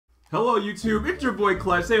Hello YouTube, it's your boy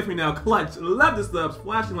Clutch. Say with me now, Clutch. Love the subs,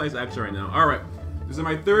 flashing lights action right now. Alright, this is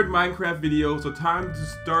my third Minecraft video, so time to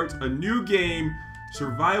start a new game,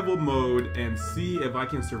 survival mode, and see if I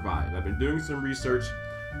can survive. I've been doing some research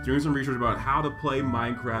about how to play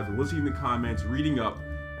Minecraft, listening to comments, reading up,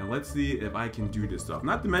 and let's see if I can do this stuff.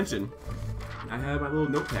 Not to mention, I have my little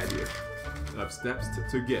notepad here of steps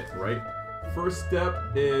to get, right? First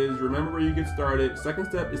step is remember where you get started. Second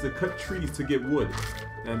step is to cut trees to get wood.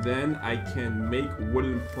 And then I can make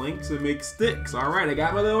wooden planks and make sticks. Alright, I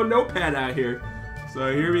got my little notepad out here.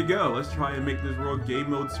 So here we go. Let's try and make this world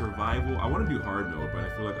game mode survival. I want to do hard mode, but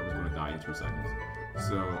I feel like I'm going to die in 2 seconds.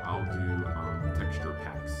 So I'll do texture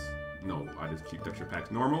packs. No, I just keep texture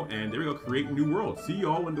packs normal. And there we go, create new world. See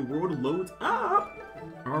y'all when the world loads up.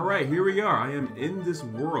 Alright, here we are. I am in this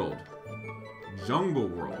world. Jungle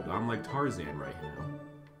world. I'm like Tarzan right now.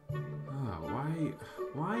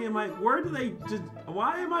 Why am I,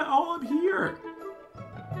 why am I all up here?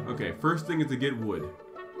 Okay, first thing is to get wood.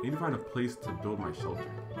 I need to find a place to build my shelter.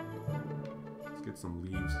 Let's get some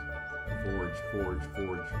leaves. Forge.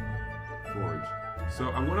 So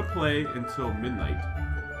I'm gonna play until midnight.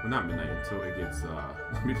 Well, not midnight, until it gets,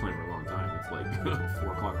 I've been playing for a long time. It's like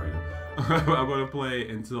 4 o'clock right now. I'm gonna play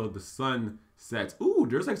until the sun sets. Ooh,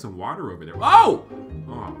 there's like some water over there. Oh!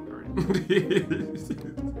 Oh, darn.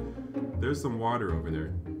 There's some water over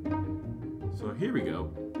there. So here we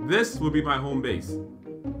go. This will be my home base.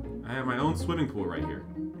 I have my own swimming pool right here.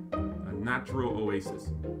 A natural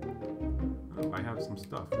oasis. Oh, I have some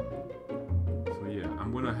stuff. So yeah,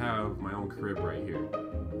 I'm gonna have my own crib right here.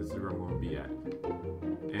 This is where I'm gonna be at.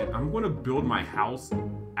 And I'm gonna build my house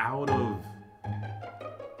out of...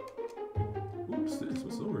 Oops,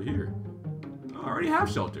 what's over here? Oh, I already have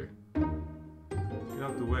shelter. Get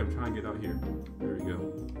out the way, I'm trying to get out here. There we go.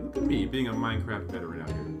 Look at me being a Minecraft veteran out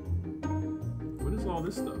here. What is all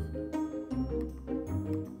this stuff?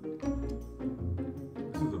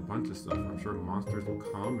 This is a bunch of stuff. I'm sure monsters will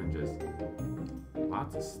come and just...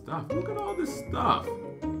 Lots of stuff. Look at all this stuff.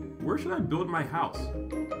 Where should I build my house?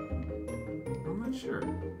 I'm not sure.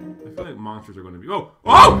 I feel like monsters are going to be... Oh!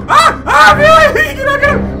 Oh! Ah! Ah! Get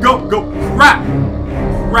out! Go! Crap!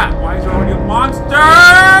 Why is there already a monster?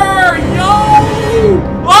 Yo!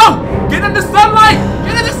 Oh! Get in the sunlight!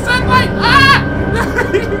 Get in the sunlight! Ah!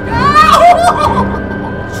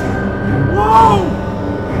 Whoa!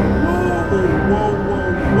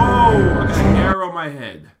 I got an arrow in my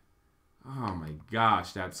head. Oh my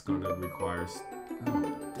gosh, that's gonna require...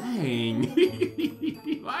 Oh, dang.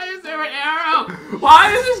 Why is there an arrow?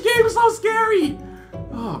 Why is this game so scary?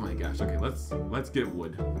 Oh my gosh. Okay, let's get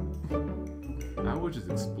wood. I was just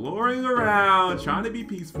exploring around, trying to be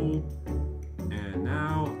peaceful. And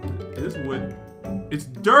now, this wood, it's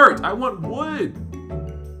dirt. I want wood.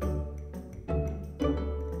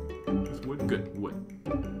 This wood, good, wood.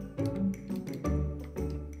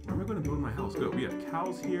 Where am I going to build my house? Good, we have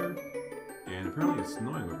cows here. And apparently it's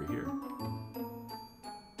snowing over here.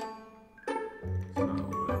 So,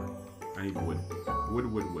 I need wood.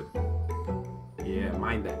 Wood. Yeah,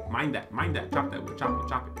 mind that. Chop that wood,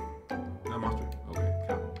 chop it. Not monster. Okay,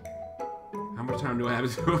 chop. How much time do I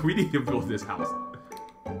have? We need to build this house.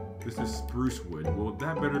 This is spruce wood. Well,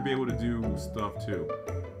 that better be able to do stuff too.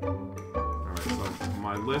 Alright, so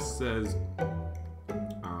my list says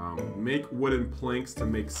make wooden planks to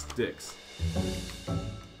make sticks.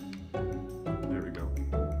 There we go.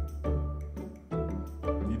 I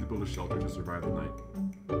need to build a shelter to survive the night.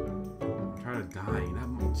 I'm trying to die.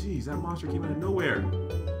 Jeez, that monster came out of nowhere.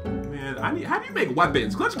 Man, how do you make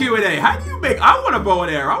weapons? Clutch Q&A. How do you make? I want a bow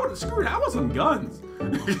and arrow. I want some guns.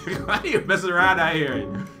 Why are you messing around out here?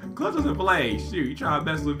 Clutch doesn't play. Shoot, you try to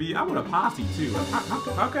mess with me. I want a posse too.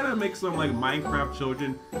 How can I make some like Minecraft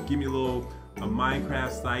children? Give me a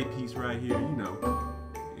Minecraft side piece right here, you know.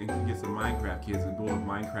 And you can get some Minecraft kids and build a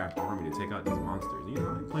Minecraft army to take out these monsters. You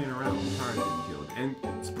know, I'm playing around. I'm tired of getting killed.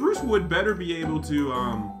 And spruce wood better be able to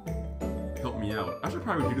help me out. I should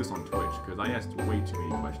probably do this on Twitch because I asked way too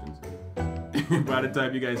many questions. By the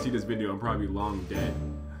time you guys see this video, I'm probably long dead.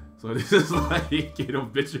 So this is like an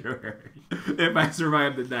obituary. If I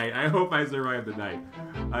survive the night. I hope I survive the night.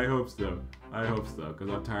 I hope so. Because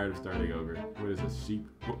I'm tired of starting over. What is this? Sheep?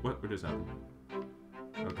 What just happened?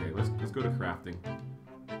 Okay, let's go to crafting.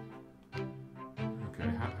 Okay,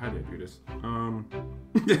 how do I do this?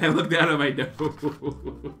 I looked down at my nose.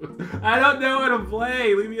 I don't know how to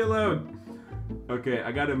play. Leave me alone. Okay,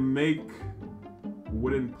 I gotta make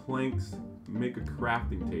wooden planks. Make a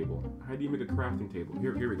crafting table. How do you make a crafting table?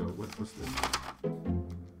 Here we go. What's this?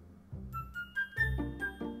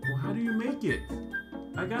 Well, how do you make it?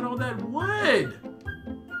 I got all that wood.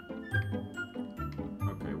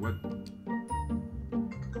 Okay, what?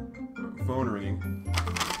 Phone ringing.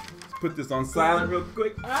 Let's put this on silent real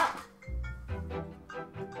quick. Ah!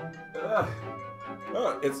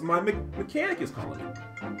 Oh, it's my mechanic is calling me.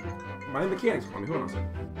 My mechanic's calling me. Hold on a second.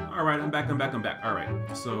 Alright, I'm back.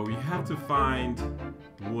 Alright, so we have to find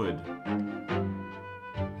wood.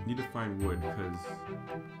 Need to find wood, because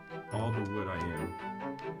all the wood I am.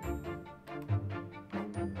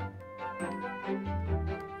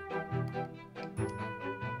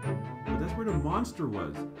 But that's where the monster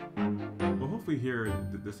was. Well, hopefully here,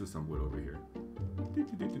 this is some wood over here.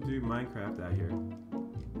 Minecraft out here.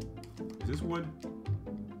 Is this wood?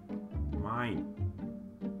 Mine.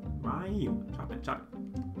 Chop it.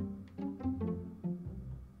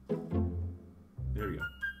 There we go.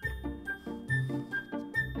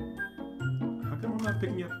 How come I'm not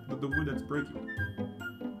picking up the wood that's breaking?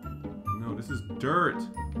 No, this is dirt.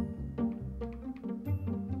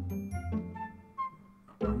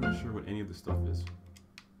 I'm not sure what any of this stuff is.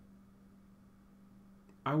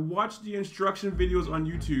 I watched the instruction videos on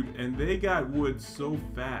YouTube and they got wood so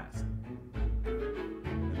fast.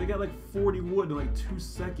 They got like 40 wood in like 2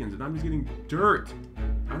 seconds and I'm just getting dirt.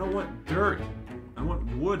 I don't want dirt. I want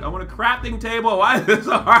wood. I want a crafting table. Why is it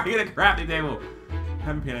so hard to get a crafting table?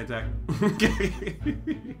 Having panic attack.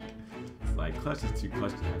 It's like Clutch is too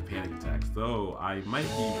clutch to have panic attacks. Though I might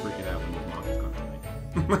be freaking out when the monsters come to me.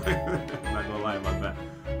 I'm not gonna lie about that.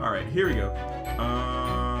 Alright, here we go.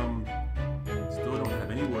 Still don't have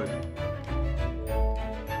any wood.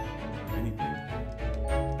 Anything.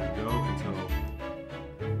 Go until...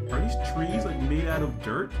 Are these trees like made out of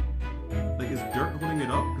dirt? Like is dirt holding it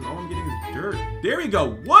up? Because all I'm getting is dirt. There we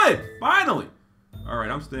go! Wood! Finally! Alright,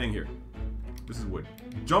 I'm staying here. This is wood.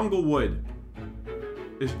 Jungle wood.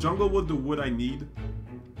 Is jungle wood the wood I need?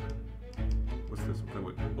 What's this? What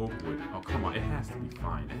wood? Oak wood. Oh, come on. It has to be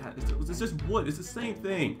fine. It's just wood. It's the same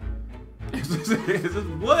thing. It's just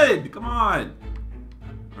wood. Come on.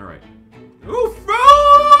 Alright. Ooh,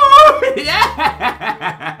 fruit!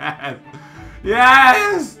 Yes!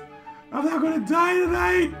 Yes! I'm not gonna die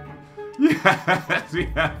tonight! Yes! We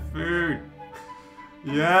have food!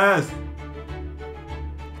 Yes!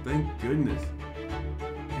 Thank goodness.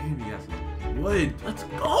 And we got some wood. Let's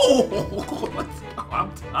go! Let's go!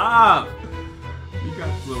 I'm tough! We got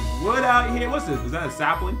some wood out here. What's this? Is that a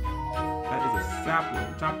sapling? That is a sapling.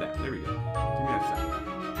 Chop that. There we go. Give me that sapling.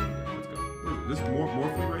 Let's go. Where is it? This more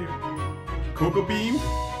food right here? Cocoa beans.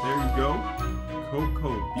 There you go.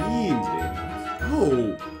 Cocoa beans, baby. Let's go.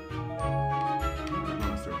 I'm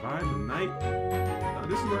gonna survive the night. Now,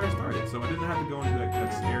 this is where I started, so I didn't have to go into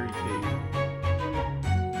that scary cave.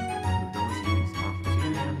 Don't see any spiders.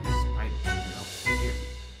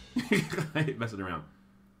 I hate messing around.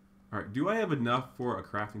 Alright, do I have enough for a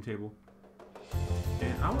crafting table?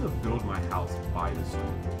 And I want to build my house by the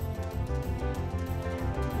sword.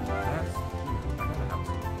 That's... I gotta have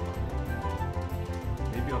some.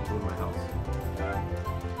 Maybe I'll build my house.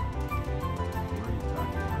 Where are you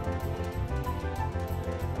talking about?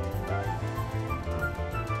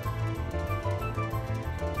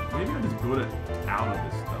 Maybe I'll just build it out of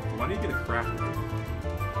this stuff. Why do you get a crafting table?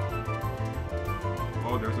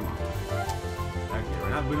 Oh, there's a monster. Okay, we're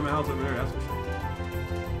not building my house over there, that's for sure.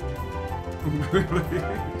 I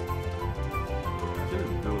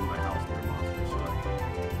shouldn't build my house near monsters, should I?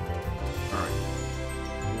 Alright.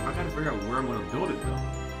 Well, I gotta figure out where I'm gonna build it, though.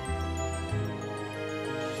 Alright.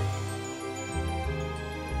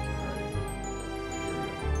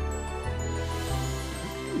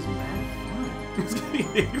 This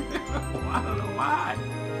game is mad fun. I don't know why.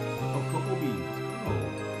 Oh, cocoa beans. Oh.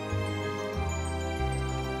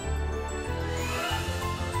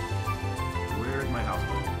 Where's my house?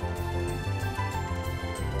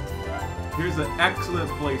 Here's an excellent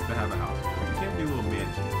place to have a house. You can't do a little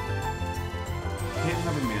mansion. You can't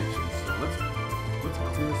have a mansion. So let's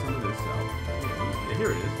clear some of this out. Yeah,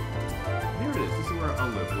 here it is. Here it is. This is where I'll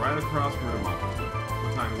live. Right across from the monster.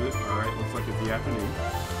 What time is it? Alright, looks like it's the afternoon.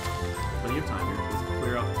 Plenty of time here. Let's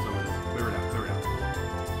clear out some of this. Clear it out. Clear it out.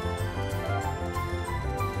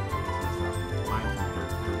 Mine some dirt.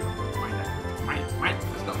 There we go. Mine that. Mine.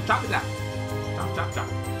 Let's go. Chop it out. Chop.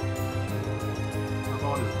 How's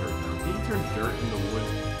all this dirt now? Can you turn dirt into wood?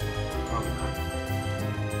 Probably not.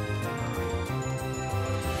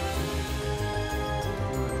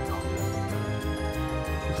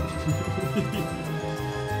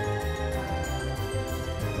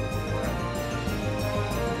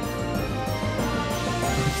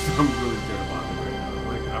 I'm really scared about it right now.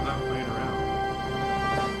 Like, I'm not playing around.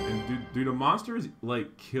 And do the monsters,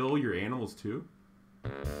 like, kill your animals too?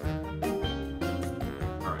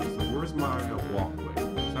 Alright, so where's my walkway?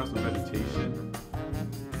 Let's have some vegetation.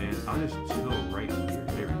 I'll just chill right here.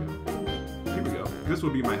 There we go. Here we go. This will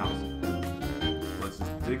be my house. Let's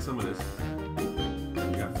just dig some of this.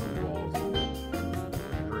 We got some walls. I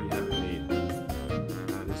already have it made.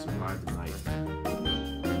 That is survive the night.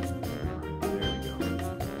 Alright, there we go.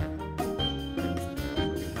 I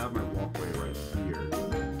can have my walkway right here.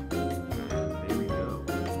 There we go.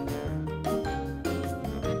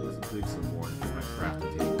 Let's dig some more and put my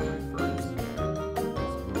crafting table in my furnace.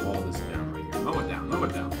 Let's put all this down right here. Mow it down, mow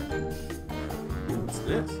it down. Ooh, what's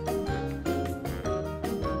this?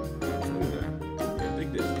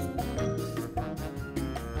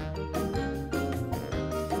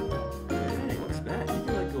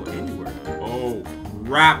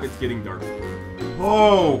 Crap, it's getting dark.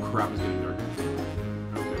 Oh, crap, it's getting dark.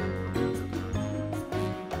 Okay.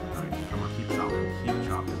 Alright, I'm gonna keep chopping. Keep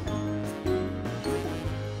chopping.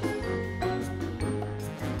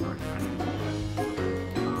 Alright, I need to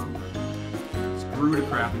do that. Screw the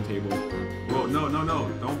crafting table. Whoa, no, no, no.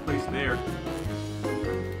 Don't place there.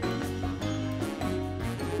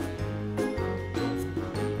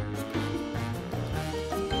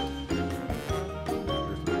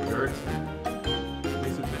 There's some dirt.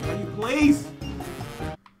 Place!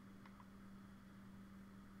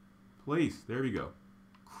 Place. There we go.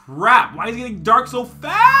 Crap! Why is it getting dark so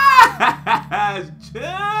fast? Chill!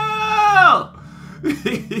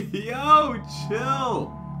 Yo, chill!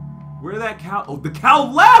 Where did that cow... Oh, the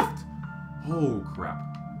cow left! Oh, crap.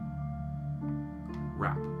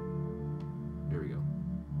 Crap. There we go.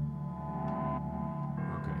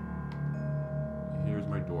 Okay. Here's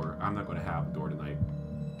my door. I'm not going to have a door tonight.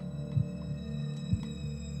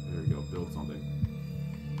 There we go, build something.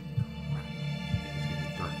 It's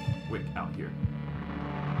getting dark quick out here.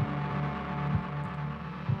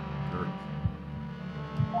 Dirt.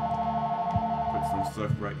 Put some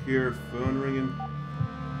stuff right here, phone ringing.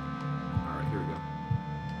 Alright, here we go.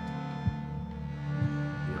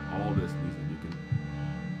 Yeah, all this needs to be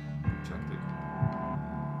protected.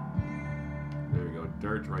 There we go,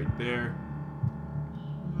 dirt right there.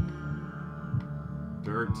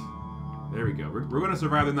 Dirt. There we go. We're going to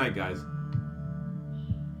survive the night, guys.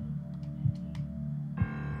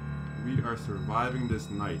 We are surviving this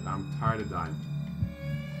night. I'm tired of dying.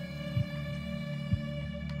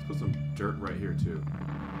 Let's put some dirt right here, too.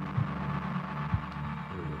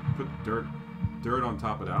 There we go. Put dirt on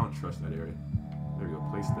top of that. I don't trust that area. There we go.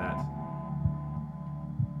 Place that.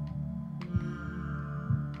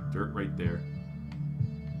 Dirt right there.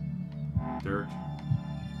 Dirt.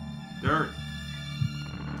 Dirt!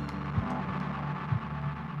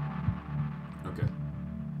 Okay.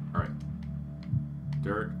 Alright.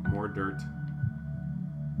 Dirt, more dirt.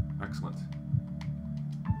 Excellent.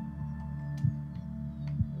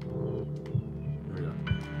 There we go.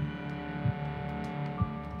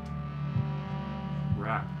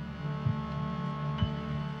 Crap.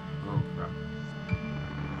 Oh, crap.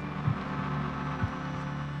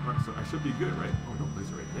 Alright, so I should be good, right? Oh, no, place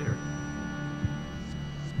it right there.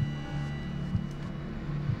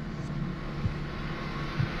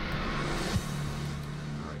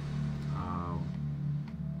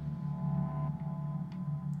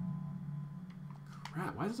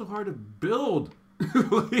 Crap, why is it so hard to build?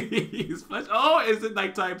 Please, flesh. Oh, is it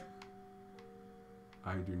nighttime?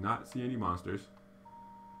 I do not see any monsters.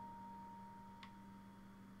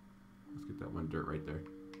 Let's get that one dirt right there.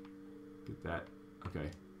 Get that. Okay.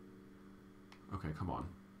 Okay, come on.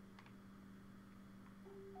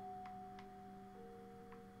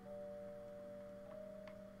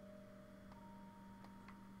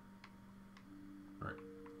 Alright.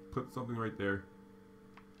 Put something right there.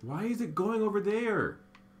 Why is it going over there?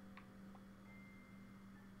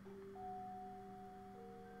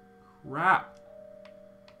 Crap.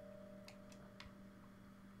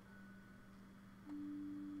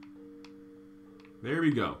 There we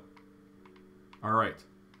go. All right.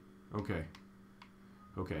 Okay.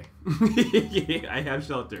 Okay. I have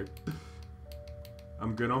shelter.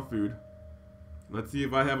 I'm good on food. Let's see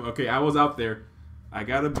if I have... Okay, I was out there. I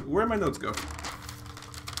gotta... Where'd my notes go?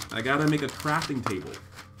 I gotta make a crafting table.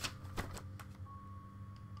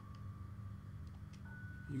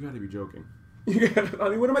 You gotta be joking. I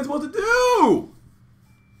mean, what am I supposed to do?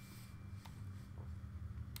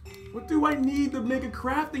 What do I need to make a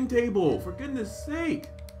crafting table? For goodness sake.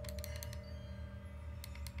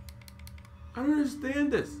 I don't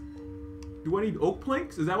understand this. Do I need oak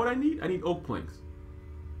planks? Is that what I need? I need oak planks.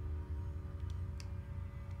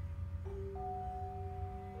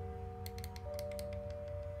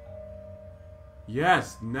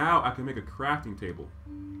 Yes, now I can make a crafting table.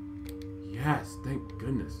 Yes, thank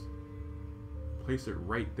goodness. Place it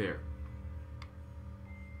right there.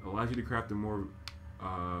 Allows you to craft a more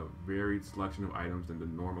Varied selection of items than the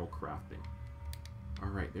normal crafting.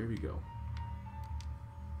 Alright, there we go.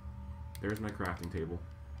 There's my crafting table.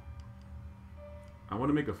 I want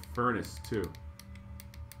to make a furnace too.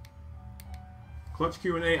 Clutch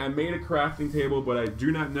Q&A, I made a crafting table, but I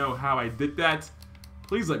do not know how I did that.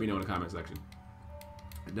 Please let me know in the comment section.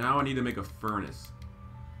 Now I need to make a furnace.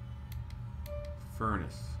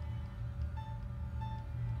 Furnace.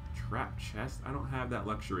 Trap chest? I don't have that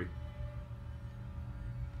luxury.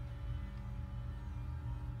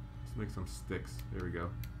 Let's make some sticks. There we go.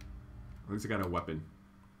 At least I got a weapon.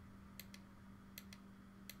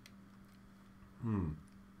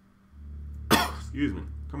 Excuse me.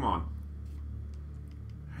 Come on.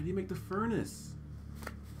 How do you make the furnace?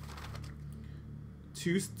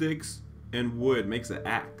 2 sticks and wood makes an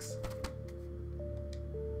axe.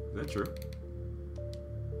 Is that true?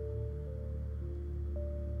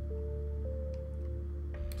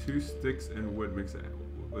 Two sticks and wood makes an axe.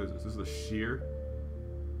 What is this? This is a shear?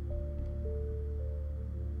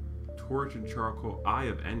 Torch and charcoal. Eye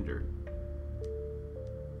of Ender.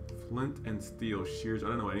 Flint and steel. Shears. I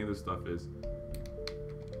don't know what any of this stuff is.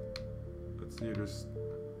 Let's see if there's...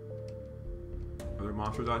 Are there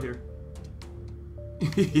monsters out here?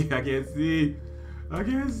 I can't see. I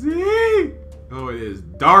can't see. Oh, it is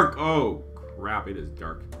dark. Oh, crap. It is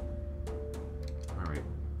dark. Alright.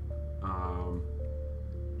 Oh.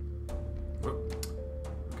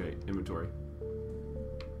 Okay, inventory.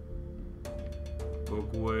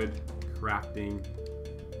 Oak wood. Crafting.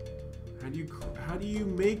 How do you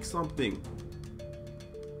make something?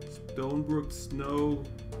 Stonebrook snow.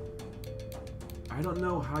 I don't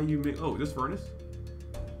know how you make... Oh, this furnace?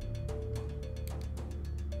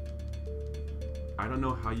 I don't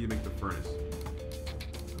know how you make the furnace.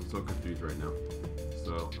 I'm so confused right now.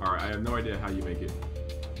 So, alright, I have no idea how you make it.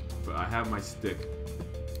 But I have my stick.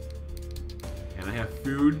 And I have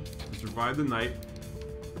food to survive the night.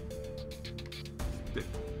 Stick.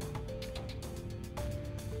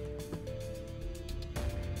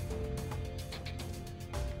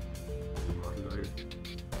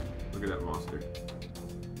 Look at that monster.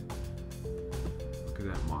 Look at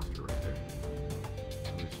that monster right there.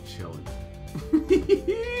 He's chilling.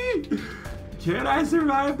 Can I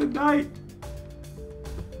survive the night?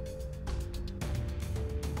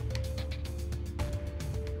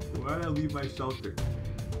 Why did I leave my shelter?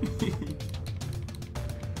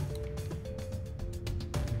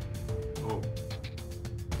 Oh,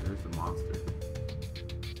 there's the monster.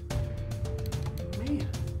 Man.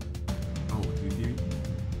 Oh, did you?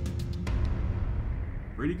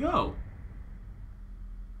 Where'd he go?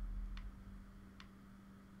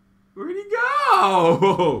 Where'd he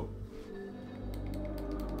go?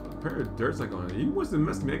 A pair of dirt's like on it. He wants to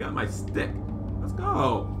mess with me. I got my stick. Let's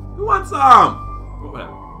go. Who wants some? Oh,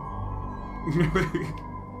 whatever.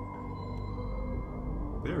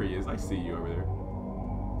 There he is. I see you over there.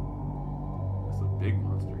 That's a big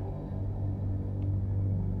monster.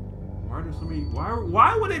 Why are there so many?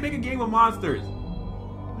 Why would they make a game of monsters?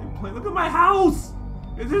 Look at my house.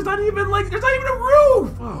 There's not even a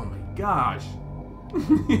roof. Oh my gosh.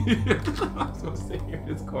 I'm supposed to sit here in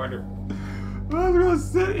this corner. I'm gonna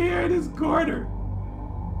sit here in this corner.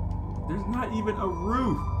 There's not even a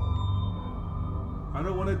roof. I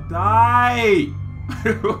don't want to die.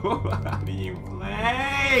 How do you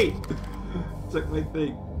play? Check my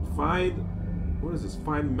thing. What is this?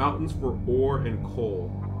 Find mountains for ore and coal.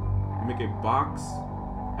 Make a box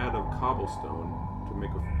out of cobblestone to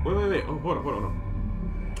make a... Wait. Oh, hold on.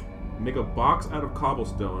 Make a box out of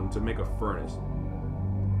cobblestone to make a furnace.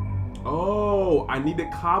 Oh, I need the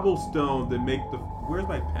cobblestone to make the... Where's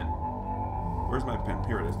my pen? Where's my pen?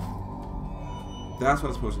 Here it is. That's what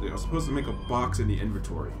I'm supposed to do. I was supposed to make a box in the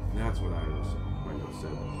inventory. That's what my note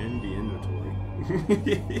said. In the inventory.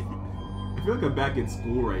 I feel like I'm back in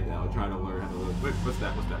school right now trying to learn how to live. Wait, what's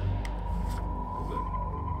that? What's that? Okay.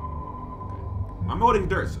 I'm holding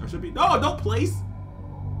dirt. I should be... No, don't place!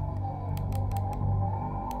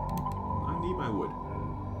 I need my wood.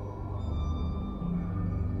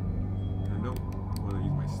 I don't want to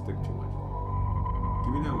use my stick too much.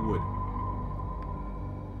 Give me that wood.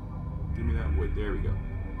 Give me that wood. There we go.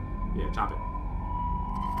 Yeah, chop it.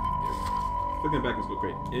 There we go. Looking back in school,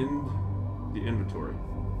 great. In the inventory.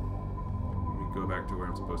 Let me go back to where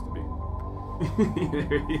I'm supposed to be.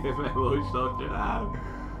 There he is, my little shelter.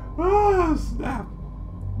 Ah, snap.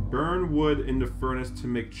 Burn wood in the furnace to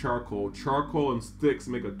make charcoal. Charcoal and sticks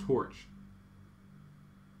make a torch.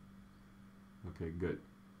 Okay, good.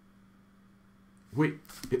 Wait,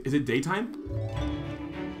 is it daytime?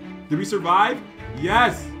 Did we survive?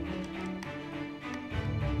 Yes!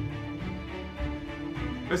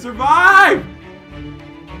 I survived!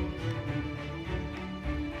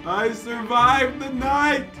 I survived the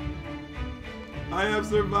night! I have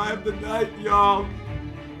survived the night, y'all!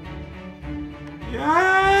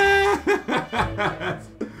 Yes!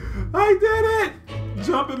 I did it!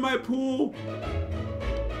 Jump in my pool!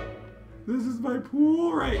 This is my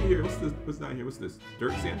pool right here. What's this? What's down here? What's this?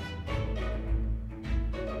 Dirt sand?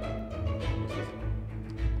 What's this?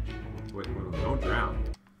 Wait, don't drown.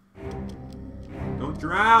 Don't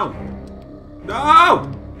drown!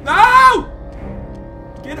 No! No!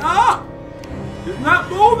 Get up! It's not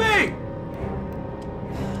moving!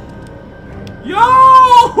 Yo!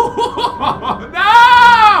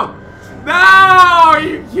 No! No! Are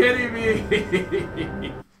you kidding me?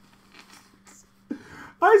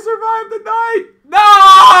 I survived the night! No!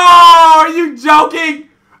 Are you joking?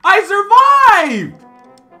 I survived!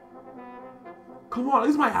 Come on, at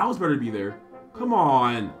least my house better be there. Come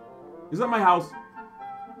on. Is that my house?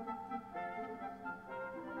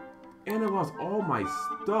 And I lost all my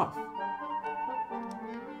stuff.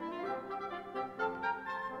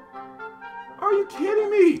 Are you kidding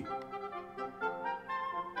me?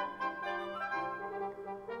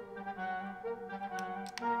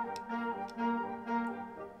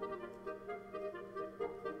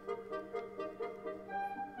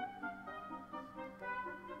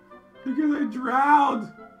 Because I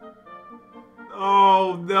drowned.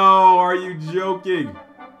 Oh no, are you joking?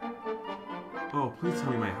 Oh, please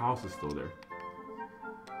tell me my house is still there.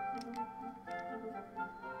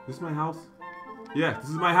 This is my house? Yeah, this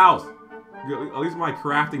is my house. At least my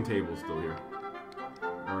crafting table is still here.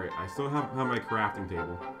 Alright, I still have my crafting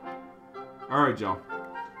table. Alright, y'all.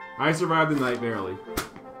 I survived the night barely.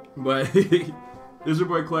 But this is your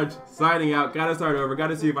boy Clutch signing out. Gotta start over.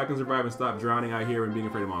 Gotta see if I can survive and stop drowning out here and being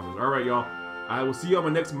afraid of monsters. Alright, y'all. I will see you on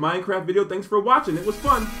my next Minecraft video. Thanks for watching. It was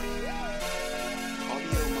fun.